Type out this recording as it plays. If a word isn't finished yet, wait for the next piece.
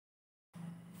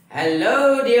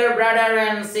Hello, dear brother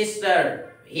and sister.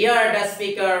 Here the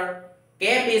speaker,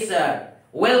 KP sir.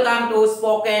 Welcome to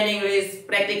Spoken English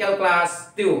Practical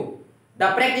Class 2.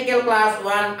 The Practical Class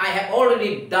 1 I have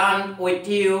already done with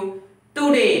you.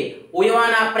 Today, we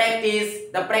wanna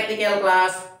practice the Practical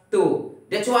Class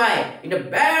 2. That's why, in the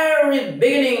very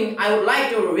beginning, I would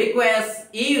like to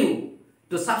request you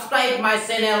to subscribe my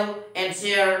channel and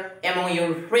share among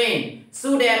your friends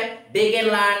so that they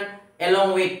can learn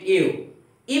along with you.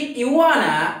 If you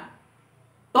wanna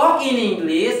talk in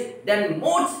English, then the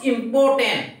most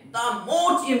important,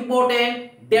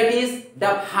 that is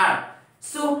the verb.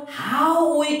 So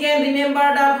how we can remember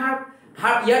the verb?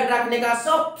 verb याद रखने का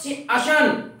सबसे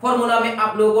आसान formula मैं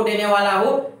आप लोगों को देने वाला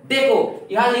हूँ। देखो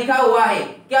यहाँ लिखा हुआ है,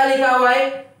 क्या लिखा हुआ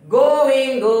है?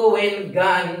 Going, going,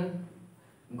 gone.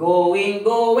 Going,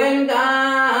 going,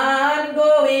 gone.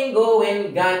 Going,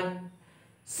 going, gone.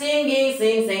 Singing,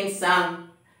 sing, sing, song.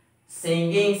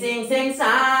 Singing, sing, sing,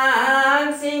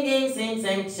 song. Singing, sing,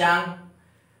 sing, song.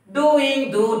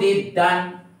 Doing, do, did,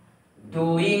 done.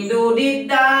 Doing, do, did,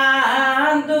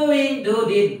 done. Doing, do,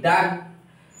 did, done.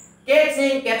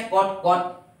 Catching, cat, caught,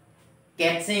 caught.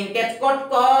 Catching, cat, caught,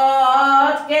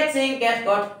 caught. Catching, cat,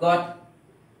 caught, caught.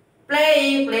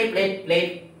 Playing, play, play, play.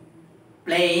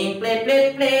 Playing, play,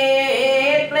 play,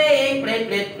 play. Playing, play,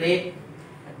 play, play.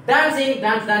 Dancing,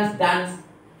 dance, dance, dance.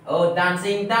 Oh,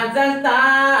 dancing, dance, dance,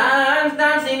 dance.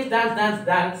 Dancing, dance, dance,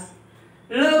 dance.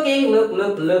 Looking, look,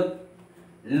 look, look.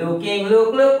 Looking,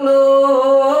 look, look,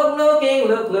 look. Looking,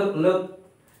 look, look, look.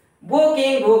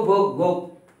 Booking, book, book,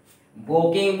 book.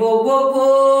 Booking, book, book,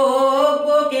 book.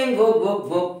 Booking, book, book,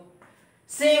 book.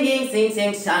 Singing, sing,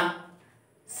 sing, song.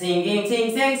 Singing,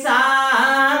 sing, sing,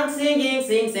 song. Singing,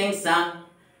 sing, sing, song.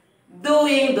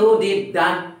 Doing, do, did,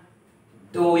 done.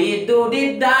 Do it, do,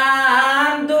 did,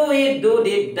 done. Do it, do,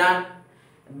 did, done.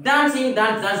 Dancing,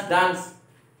 dance, dance, dance.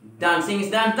 Dancing,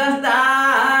 dance, dance,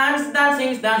 dance.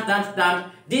 Dancing, dance, dance, dance.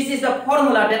 This is the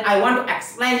formula that I want to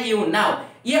explain to you now.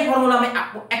 ये formula मैं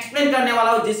आपको explain करने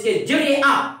वाला हूँ, जिसके जरिए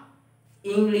आप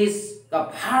English का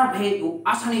भार्ब है वो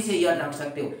आसानी से याद रख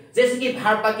सकते हो। जैसे कि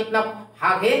भार्ब का कितना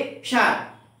भाग है? 4।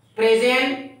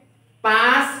 Present,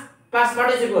 past, past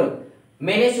participle.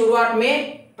 मैंने शुरुआत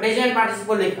में प्रेजेंट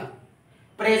पार्टिसिपल लिखा।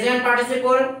 Present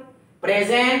participle,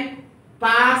 present,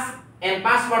 past and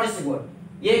past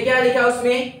participle. ये क्या लिखा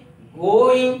उसमें?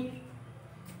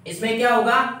 गोइंग। इसमें क्या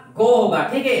होगा? गो होगा,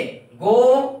 ठीक है। गो,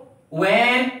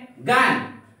 वेन, गन।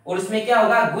 और इसमें क्या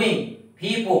होगा? Going.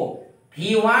 V4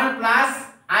 V1 plus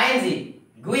ing,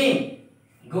 going,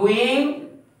 going,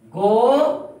 go,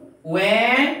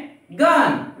 when,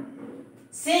 gun.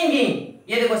 Singing,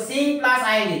 ये देखो सिंग plus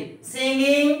ing,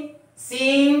 singing,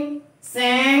 Singh,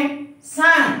 sang,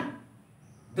 sang.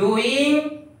 Doing,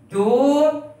 do,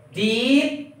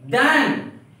 did, done.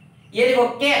 ये देखो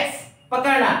कैट्स,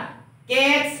 पकड़ना,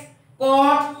 कैट्स,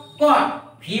 caught, caught.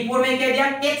 V4 में क्या दिया?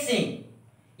 कैचिंग।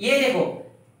 ये देखो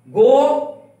गो,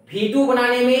 V2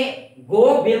 बनाने में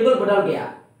गो बिल्कुल बदल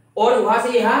गया और वहां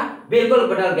से यहां बिल्कुल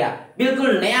बदल गया,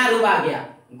 बिल्कुल नया रूप आ गया।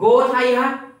 गो था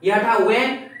यहां, यह था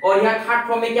वेन, और यह थर्ड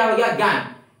फॉर्म में क्या हो गया? गन।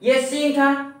 ये सिंग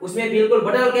था, उसमें बिल्कुल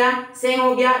बदल गया, सेंग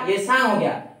हो गया, ये सांग हो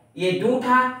गया। ये डू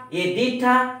था, ये डिड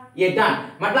था, ये डन।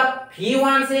 मतलब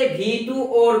V1 से V2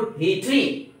 और V3,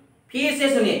 फिर से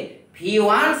सुनिए,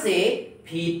 V1 से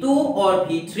V2 और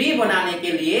V3 बनाने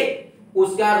के लिए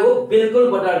उसका रूप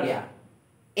बिल्कुल बदल गया।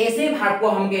 ऐसे भाग को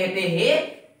हम कहते हैं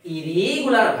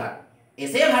इरेगुलर भाग।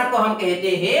 ऐसे भाग को हम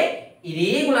कहते हैं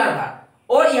इरेगुलर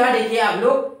भाग। और यह देखिए आप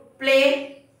लोग, प्ले,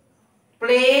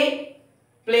 प्ले,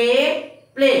 प्ले,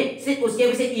 प्ले, सिर्फ उसके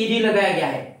पीछे ईडी लगाया गया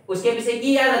है। उसके पीछे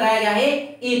क्या लगाया गया है?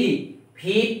 ईडी।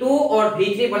 V2 और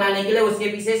V3 बनाने के लिए उसके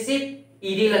पीछे सिर्फ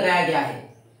ईडी लगाया गया है।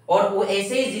 और वो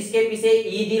ऐसे ही जिसके पीछे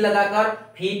ईडी लगाकर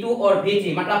V2 और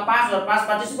V3 मतलब पास्ट और पास्ट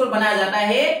पार्टिसिपल बनाया जाता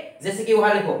है। जैसे कि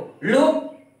वहां लिखो look,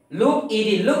 look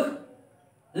ED, look,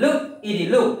 look ED,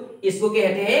 look. इसको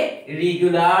कहते हैं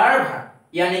रेगुलर भार्ब,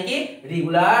 यानी कि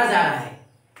रेगुलर जा रहा है।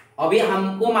 अभी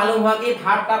हमको मालूम हुआ कि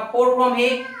भार्ब का 4 फॉर्म है।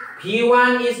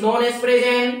 V1 is known as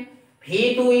present,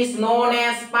 V2 is known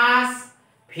as past,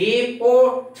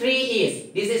 V3 is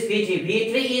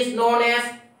V3 is known as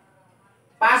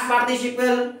past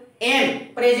participle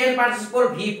and present participle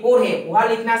V4 है। वहां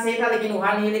लिखना सही था लेकिन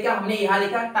वहां नहीं लिखा, हमने यहाँ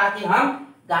लिखा ताकि हम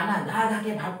गाना गा गा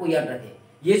के भाव को याद रखें।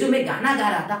 ये जो मैं गाना गा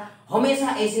रहा था,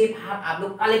 हमेशा ऐसे भाव आप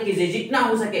लोग कलेक्ट कीजिए जितना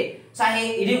हो सके, चाहे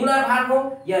इरेगुलर भाव हो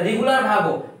या रेगुलर भाव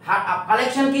हो, आप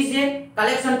कलेक्शन कीजिए।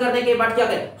 कलेक्शन करने के बाद क्या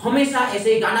करें? हमेशा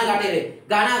ऐसे ही गाना गाते रहे।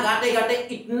 गाना गाते गाते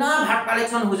इतना भाव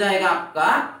कलेक्शन हो जाएगा आपका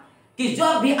कि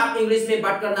जब भी आप इंग्लिश में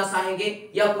बात करना चाहेंगे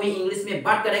या कोई इंग्लिश में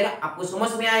बात करेगा आपको समझ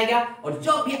में आएगा। और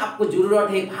जब भी आपको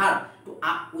जरूरत है भार तो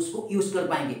आप उसको यूज कर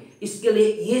पाएंगे। इसके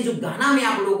लिए ये जो गाना मैं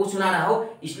आप लोगों को सुना रहा हूं,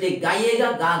 इसलिए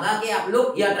गाइएगा, गा गा के आप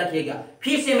लोग याद रखिएगा।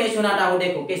 फिर से मैं सुनाता हूं,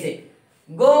 देखो कैसे।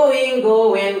 Going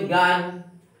go and gun,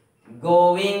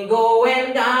 going go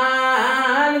and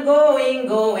gun, going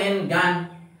go and gun,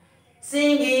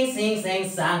 singing sing sing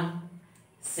sang,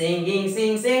 singing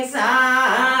sing sing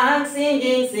sang,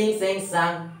 singing sing sing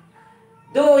sang,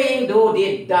 doing do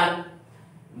did done,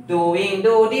 doing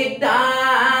do did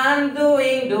done,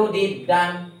 doing do did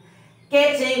done,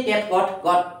 catching cat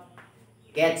got,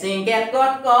 catching cat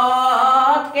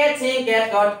got, catching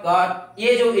cat got।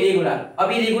 ये जो irregular,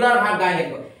 अभी irregular भाग गाएंगे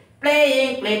तो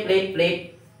playing play play play,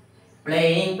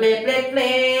 playing play play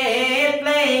play,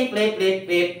 playing play play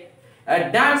play,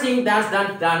 dancing dance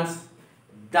dance dance,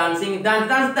 dancing dance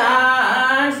dance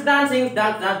dance, dancing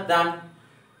dance dance dance,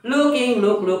 looking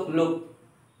look look look,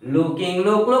 looking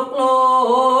look look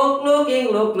look, looking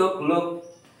look look look,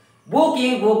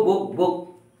 booking book book book,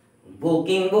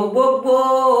 booking book book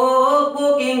book,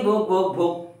 booking book book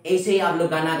book। ऐसे ही आप लोग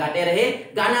गाना गाते रहे,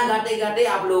 गाना गाते गाते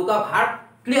आप लोगों का भाट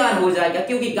क्लियर हो जाएगा,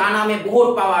 क्योंकि गाना में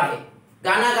बहुत पावर है।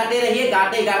 गाना गाते रहिए,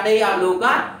 गाते गाते ही आप लोगों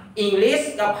का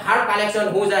इंग्लिश का भाट कलेक्शन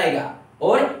हो जाएगा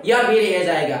और यह भी रह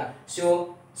जाएगा। सो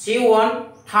सी you on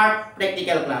third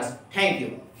practical class. Thank you.